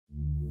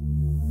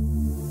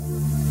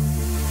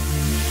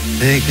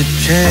Take a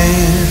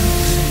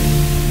chance,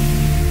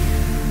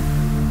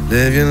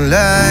 live your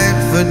life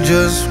for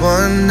just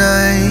one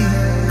night,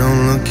 no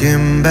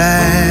looking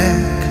back.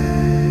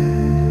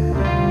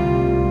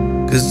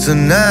 'Cause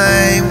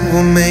tonight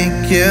will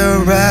make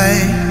it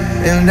right,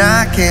 and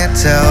I can't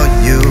tell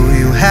you,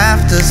 you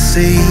have to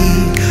see.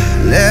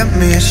 Let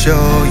me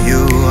show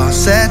you, I'll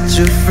set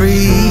you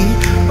free.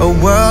 A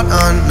world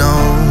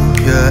unknown,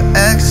 pure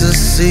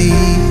ecstasy.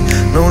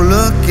 No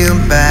looking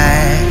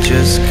back,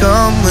 just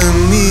come with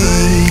me.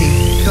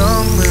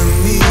 Come with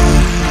me.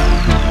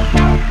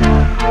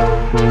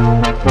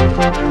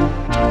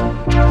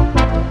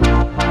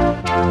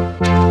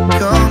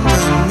 Come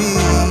with me.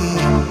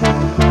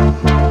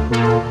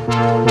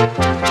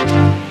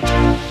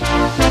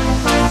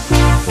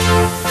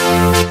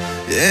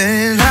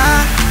 And I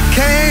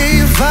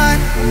can't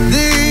fight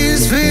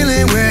this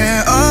feeling.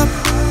 We're up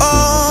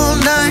all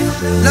night,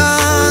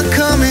 not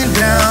coming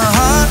down.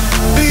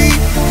 Heartbeat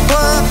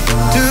bump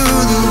to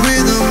the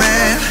rhythm,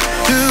 man,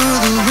 to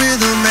the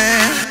rhythm,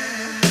 man.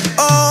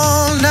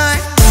 All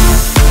night.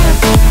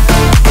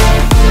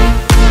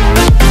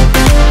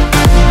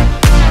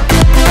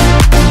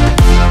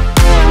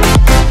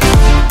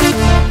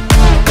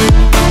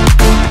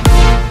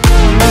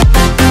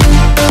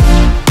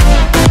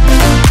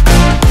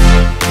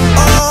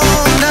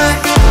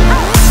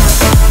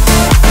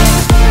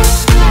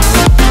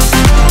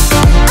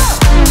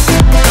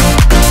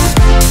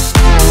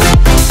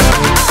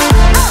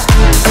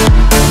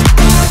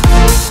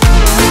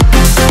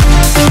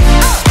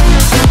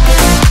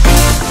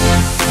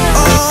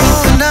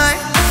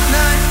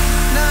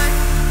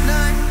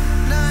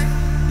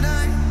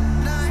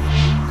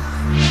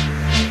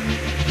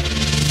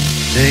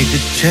 Take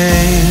a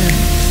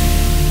chance,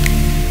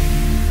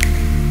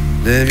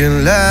 live your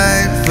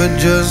life for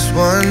just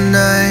one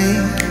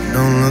night,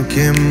 no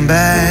looking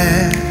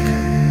back.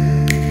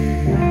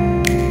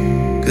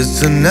 'Cause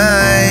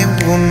tonight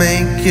will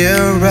make it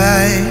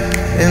right,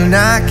 and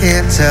I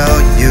can't tell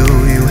you,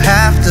 you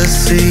have to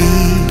see.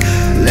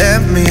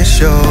 Let me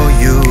show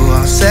you,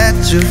 I'll set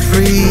you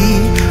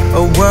free.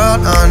 A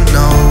world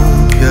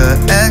unknown, pure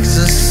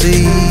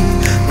ecstasy.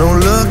 No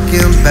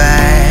looking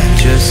back,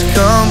 just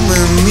come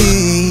with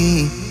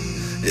me.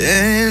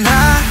 And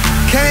I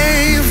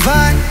can't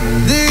fight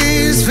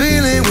this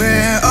feeling.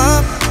 We're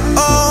up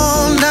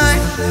all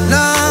night,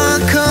 not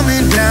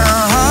coming down.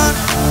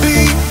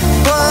 Heartbeat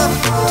bump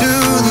to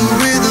the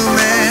rhythm,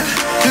 man,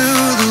 to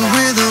the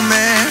rhythm,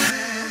 man.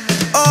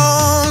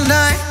 All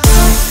night.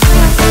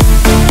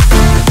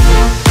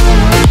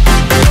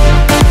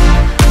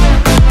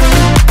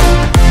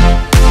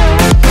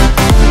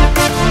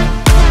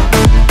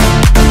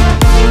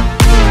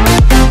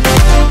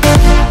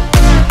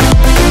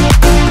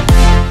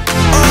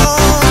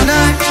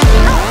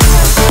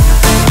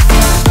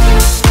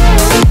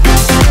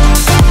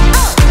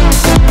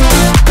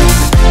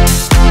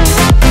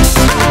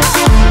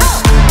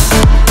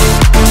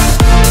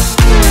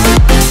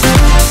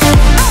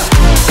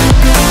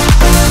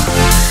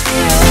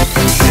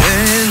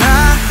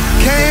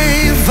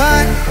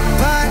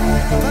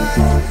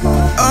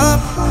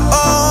 Up